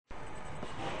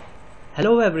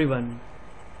Hello everyone,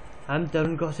 I'm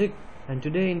Cauchy, and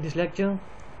today in this lecture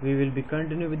we will be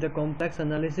continuing with the complex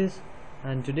analysis,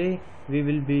 and today we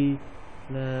will be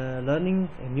learning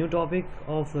a new topic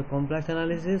of the complex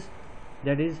analysis,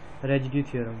 that is residue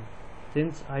theorem.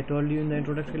 Since I told you in the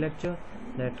introductory lecture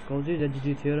that Cauchy's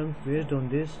residue theorem based on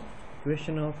this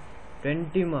question of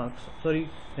 20 marks,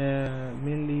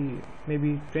 mainly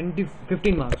maybe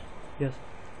 15 marks, yes,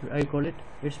 I call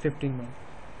it's 15 marks.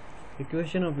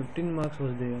 Equation of 15 marks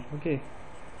was there. Okay,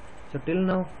 so till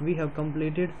now we have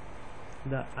completed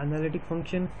the analytic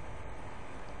function,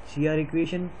 CR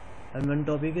equation, and one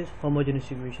topic is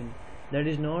homogeneous equation. That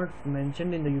is not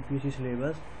mentioned in the UPSC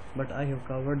syllabus, but I have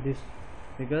covered this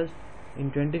because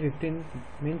in 2015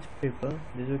 means paper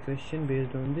there is a question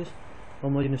based on this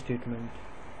homogeneous statement.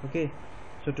 Okay,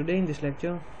 so today in this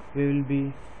lecture we will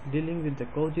be dealing with the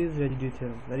Cauchy's residue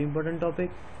theorem, very important topic,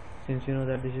 since you know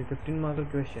that this is 15 marker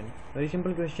question, very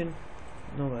simple question,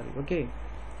 no worry. Okay,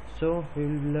 so we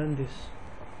will learn this.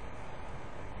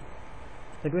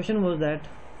 The question was that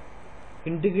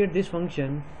integrate this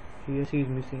function, here c is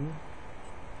missing,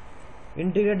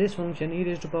 integrate this function e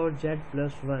raised to power z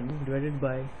plus 1 divided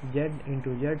by z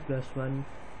into z plus 1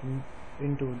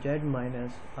 into z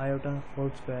minus iota whole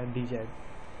square dz.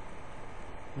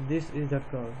 This is the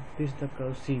curve, this is the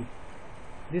curve C.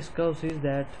 This curve says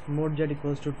that mod z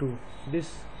equals to 2.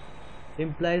 This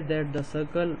implies that the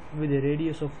circle with a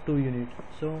radius of 2 units.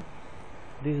 So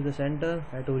this is the center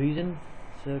at origin.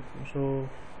 So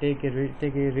take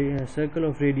a circle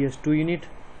of radius 2 unit.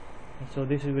 So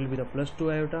this will be the plus 2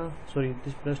 iota. Sorry,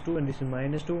 this plus 2 and this is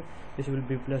minus 2. This will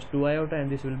be plus 2 iota and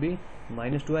this will be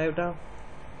minus 2 iota.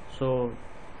 So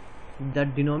the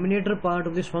denominator part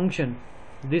of this function,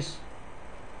 this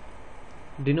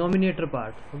denominator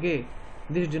part, okay,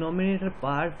 this denominator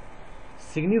part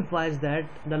signifies that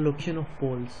the location of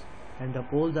poles, and the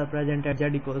poles are present at z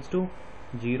equals to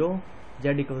 0, z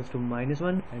equals to minus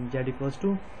 1 and z equals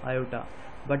to iota.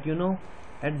 But you know,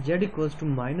 at z equals to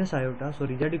minus iota,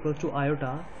 sorry, z equals to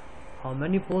iota, how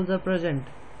many poles are present?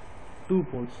 2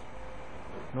 poles,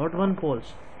 not 1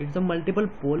 poles. It's the multiple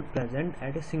pole present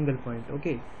at a single point.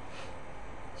 Okay,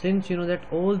 since you know that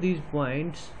all these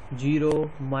points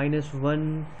 0, minus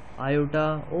 1,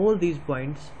 iota, all these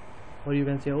points, or you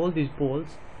can say all these poles,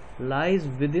 lies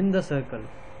within the circle,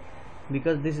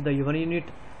 because this is the 1 unit,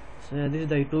 this is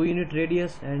the 2 unit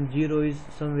radius, and 0 is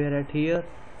somewhere at here,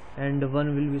 and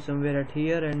 1 will be somewhere at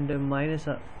here, and minus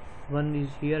 1 is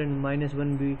here, and minus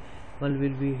 1 will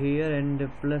be here, and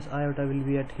plus iota will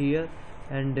be at here,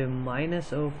 and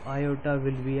minus of iota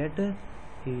will be at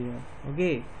here.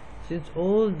 Okay, since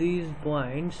all these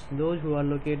points, those who are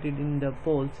located in the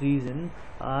poles region,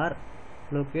 are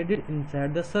located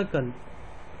inside the circle.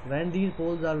 When these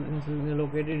poles are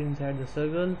located inside the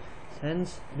circle,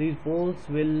 hence these poles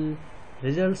will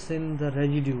result in the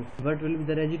residue. What will be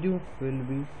the residue? We will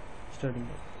be studying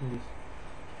this.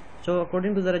 So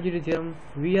according to the residue theorem,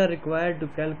 we are required to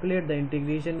calculate the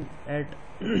integration at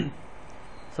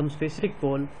some specific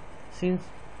pole. Since,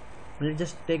 let's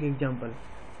just take example.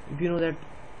 If you know that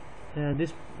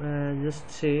just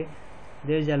say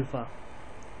there is alpha,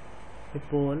 a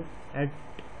pole at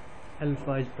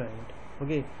alpha is present.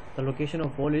 Okay, the location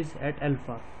of pole is at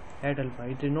alpha,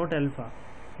 it is not alpha,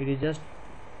 it is just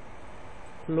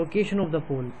location of the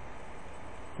pole,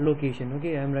 location.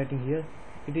 Okay, I am writing here,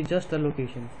 it is just the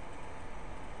location,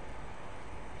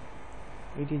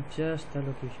 it is just the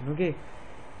location. Okay,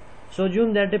 so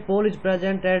assume that a pole is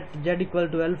present at z equal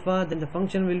to alpha, then the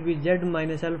function will be z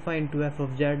minus alpha into f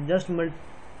of z.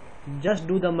 Just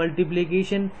do the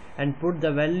multiplication and put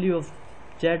the value of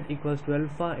z equals to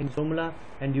alpha in formula,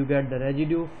 and you get the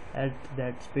residue at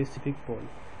that specific pole.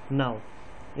 Now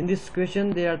in this question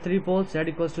there are 3 poles, z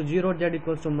equals to 0, z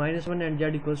equals to minus 1 and z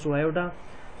equals to iota.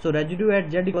 So residue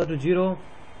at z equals to 0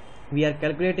 we are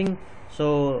calculating.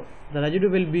 So the residue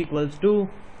will be equals to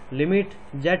limit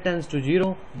z tends to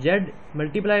 0, z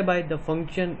multiplied by the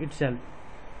function itself,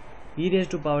 e raised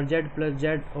to power z plus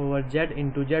z over z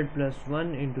into z plus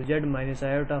 1 into z minus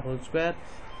iota whole square.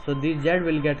 So this z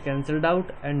will get cancelled out,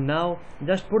 and now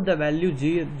just put the value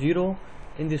 0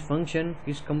 in this function,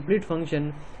 is complete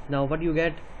function. Now what you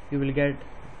get? You will get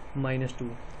minus 2.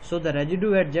 So the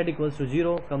residue at z equals to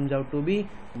 0 comes out to be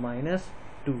minus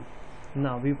 2.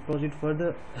 Now we proceed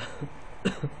further.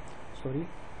 Sorry,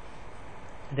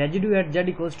 residue at z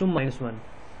equals to minus 1.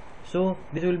 So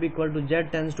this will be equal to z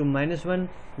tends to minus 1.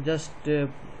 Just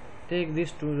take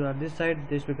this to this side,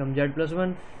 this becomes z plus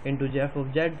 1 into f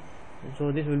of z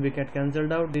so this will be get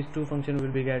cancelled out, these two functions will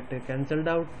be get cancelled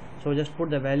out. So just put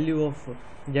the value of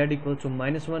z equals to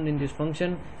 -1 in this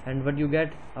function, and what you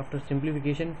get after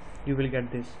simplification, you will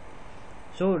get this.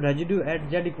 So residue at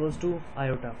z equals to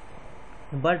iota,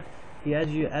 but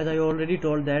as I already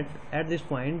told that at this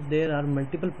point there are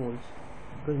multiple poles,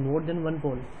 because more than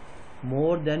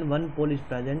one pole is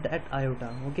present at iota.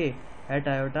 Okay, at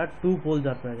iota 2 poles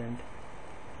are present,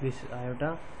 this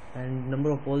iota, and number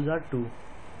of poles are 2.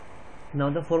 Now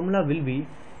the formula will be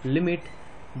limit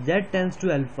z tends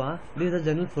to alpha, this is the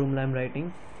general formula I am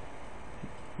writing,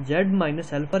 z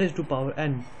minus alpha raised to power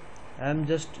n. I am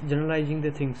just generalizing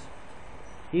the things.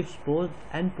 If suppose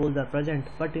n poles are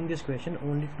present, but in this question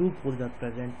only 2 poles are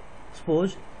present.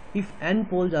 Suppose if n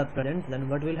poles are present, then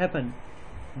what will happen?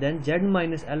 Then z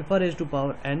minus alpha raised to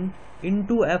power n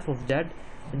into f of z.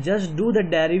 Just do the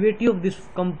derivative of this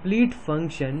complete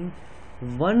function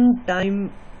one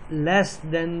time less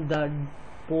than the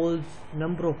poles,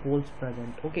 number of poles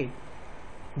present. Okay,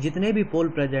 जितने भी पोल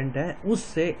present है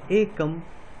उससे एक कम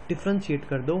differentiate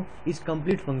कर दो इस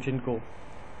complete function को.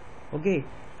 Okay,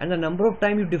 and the number of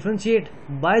time you differentiate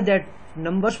by that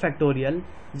numbers factorial,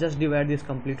 just divide this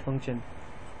complete function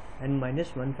and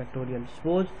minus 1 factorial.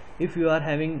 Suppose if you are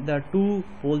having the 2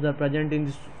 poles are present in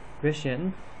this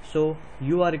question, so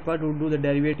you are required to do the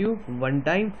derivative one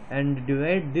time and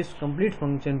divide this complete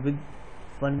function with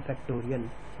 1 factorial.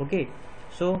 Okay,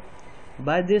 so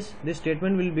by this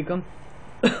statement will become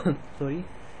sorry,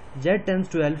 z tends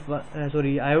to alpha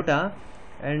iota,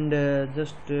 and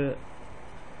just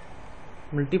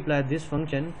multiply this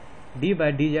function d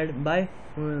by dz by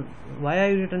why I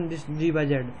written this d by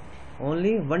z,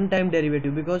 only one time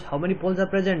derivative, because how many poles are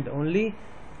present? Only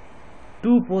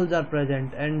 2 poles are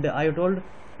present, and I told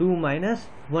 2 minus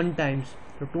 1 times,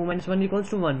 so 2 minus 1 equals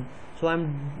to 1. So I am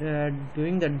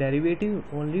doing the derivative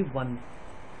only one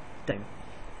time.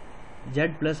 Z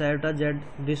plus iota z,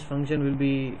 this function will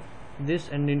be this,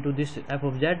 and into this f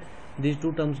of z, these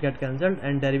two terms get cancelled,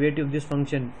 and derivative of this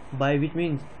function by, which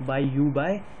means by u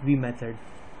by v method,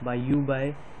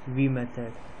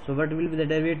 So what will be the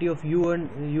derivative of u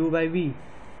and u by v?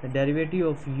 The derivative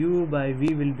of u by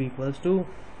v will be equals to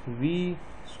v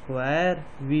square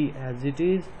v as it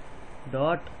is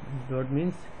dot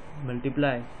means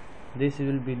multiply, this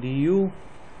will be du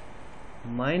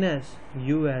minus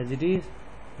u as it is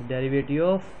derivative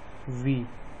of v.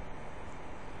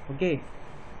 Okay,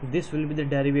 this will be the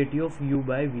derivative of u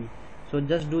by v. So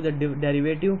just do the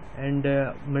derivative and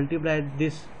multiply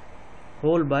this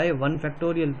whole by 1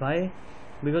 factorial by,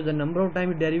 because the number of time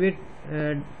you derivate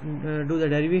do the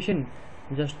derivation,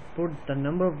 just put the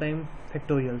number of time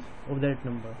factorials of that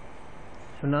number.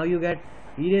 So now you get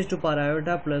e raised to power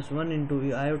iota plus 1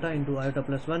 into iota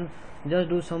plus 1. Just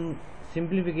do some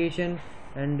simplification,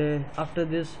 and after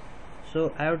this,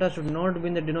 so iota should not be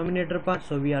in the denominator part,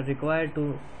 so we are required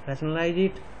to rationalize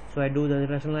it. So I do the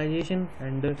rationalization,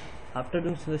 and after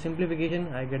doing the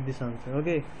simplification I get this answer.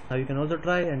 Okay, now you can also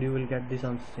try and you will get this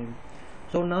answer same.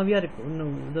 So now we are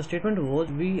the statement was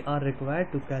we are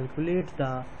required to calculate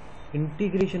the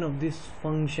integration of this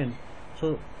function.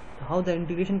 So how the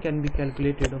integration can be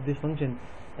calculated of this function?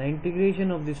 The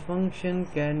integration of this function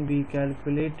can be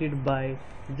calculated by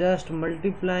just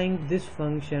multiplying this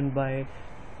function by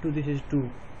 2.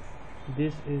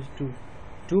 This is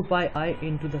 2 pi I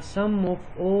into the sum of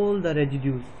all the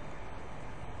residues.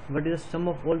 What is the sum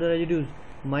of all the residues?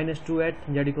 Minus 2 at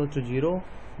z equals to 0,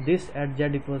 this at z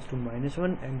equals to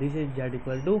 -1, and this is z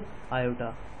equal to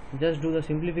iota. Just do the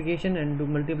simplification and do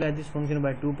multiply this function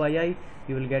by 2 pi I,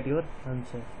 you will get your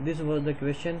answer. This was the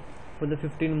question for the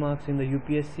 15 marks in the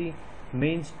UPSC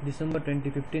mains December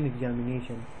 2015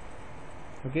 examination.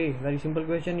 Okay, very simple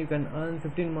question, you can earn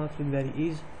 15 marks with very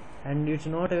ease, and it's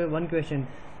not a one question.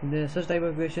 Such type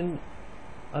of question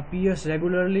appears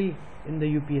regularly in the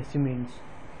UPSC mains.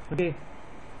 Okay,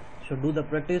 so do the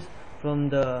practice from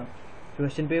the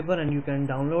question paper, and you can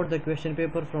download the question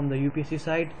paper from the UPSC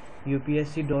site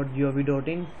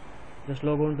upsc.gov.in. just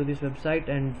log on to this website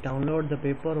and download the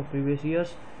paper of previous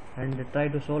years and try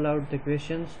to solve out the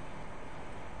questions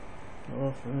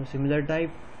of similar type,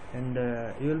 and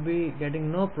you will be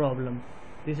getting no problem.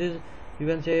 This is, you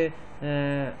can say,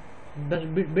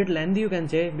 bit lengthy, you can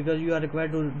say, because you are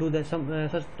required to do the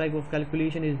such type of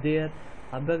calculation is there,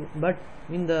 but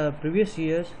in the previous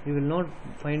years you will not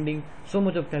finding so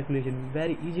much of calculation.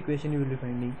 Very easy question you will be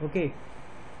finding. Okay,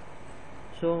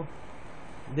 so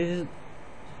that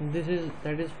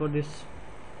is for this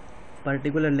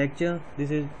particular lecture.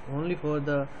 This is only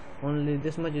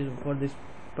this much is for this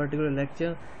particular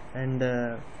lecture, and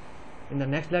in the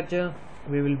next lecture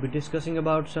we will be discussing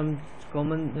about some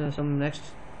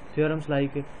next theorems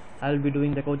like I will be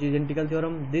doing the Cauchy's integral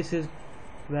theorem. This is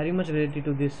very much related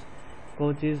to this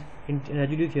Cauchy's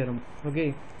residue theorem.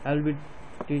 Okay, I will be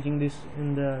teaching this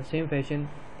in the same fashion,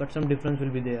 but some difference will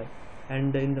be there.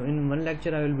 And in one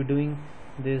lecture I will be doing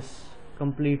this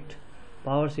complete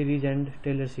power series and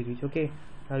Taylor series. Okay,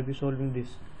 I will be solving this.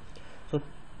 So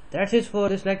that's it for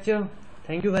this lecture.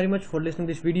 Thank you very much for listening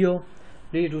to this video.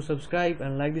 Please do subscribe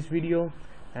and like this video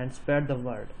and spread the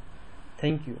word.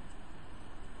 Thank you.